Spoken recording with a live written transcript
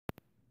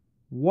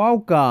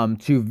Welcome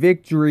to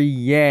Victory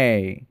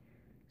Yay.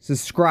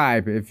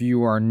 Subscribe if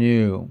you are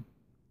new.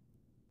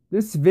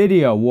 This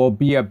video will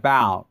be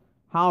about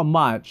how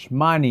much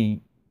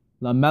money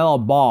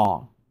LaMelo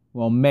Ball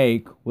will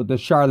make with the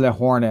Charlotte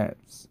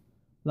Hornets.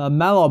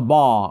 LaMelo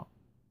Ball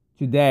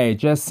today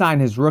just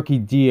signed his rookie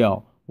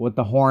deal with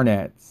the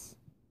Hornets.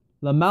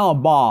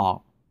 LaMelo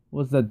Ball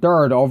was the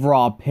third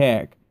overall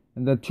pick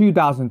in the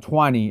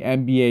 2020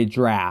 NBA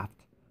draft,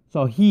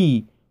 so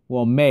he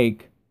will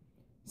make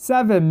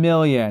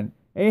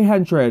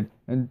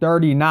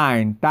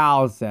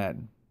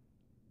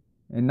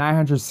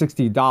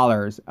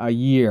 $7,839,960 a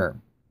year.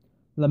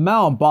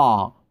 LaMelo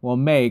Ball will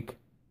make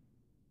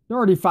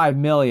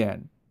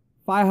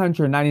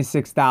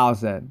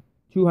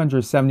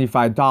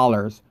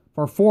 $35,596,275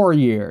 for 4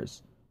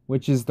 years,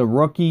 which is the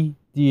rookie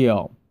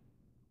deal.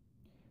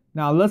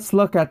 Now let's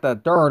look at the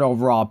third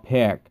overall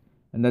pick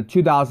in the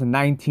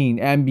 2019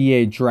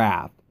 NBA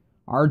draft,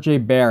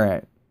 RJ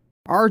Barrett.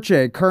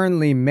 RJ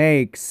currently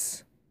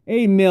makes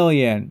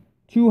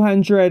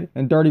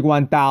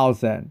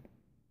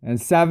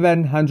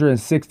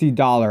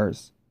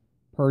 $8,231,760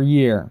 per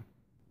year.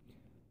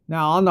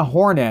 Now on the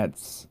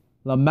Hornets,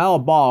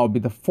 LaMelo Ball will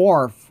be the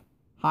fourth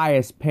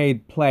highest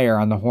paid player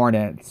on the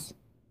Hornets.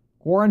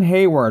 Gordon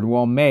Hayward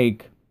will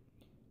make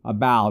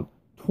about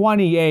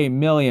 $28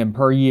 million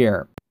per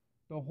year.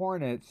 The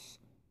Hornets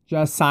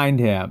just signed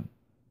him.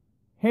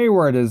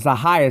 Hayward is the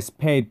highest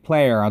paid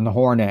player on the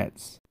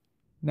Hornets.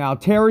 Now,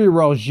 Terry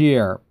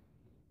Rozier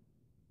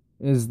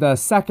is the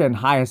second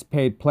highest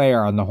paid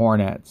player on the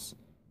Hornets.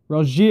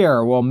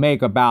 Rozier will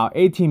make about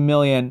 $18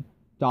 million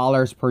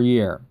per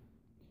year.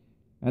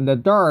 And the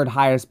third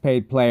highest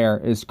paid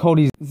player is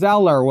Cody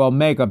Zeller, will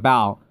make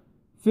about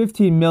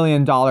 $15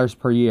 million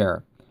per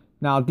year.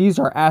 Now, these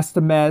are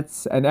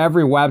estimates, and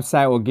every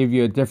website will give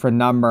you a different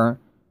number.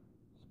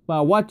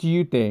 But what do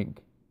you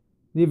think?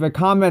 Leave a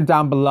comment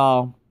down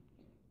below.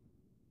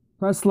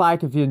 Press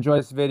like if you enjoyed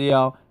this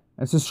video,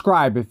 and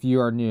subscribe if you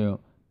are new.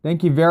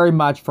 Thank you very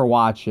much for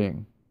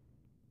watching.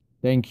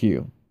 Thank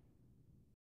you.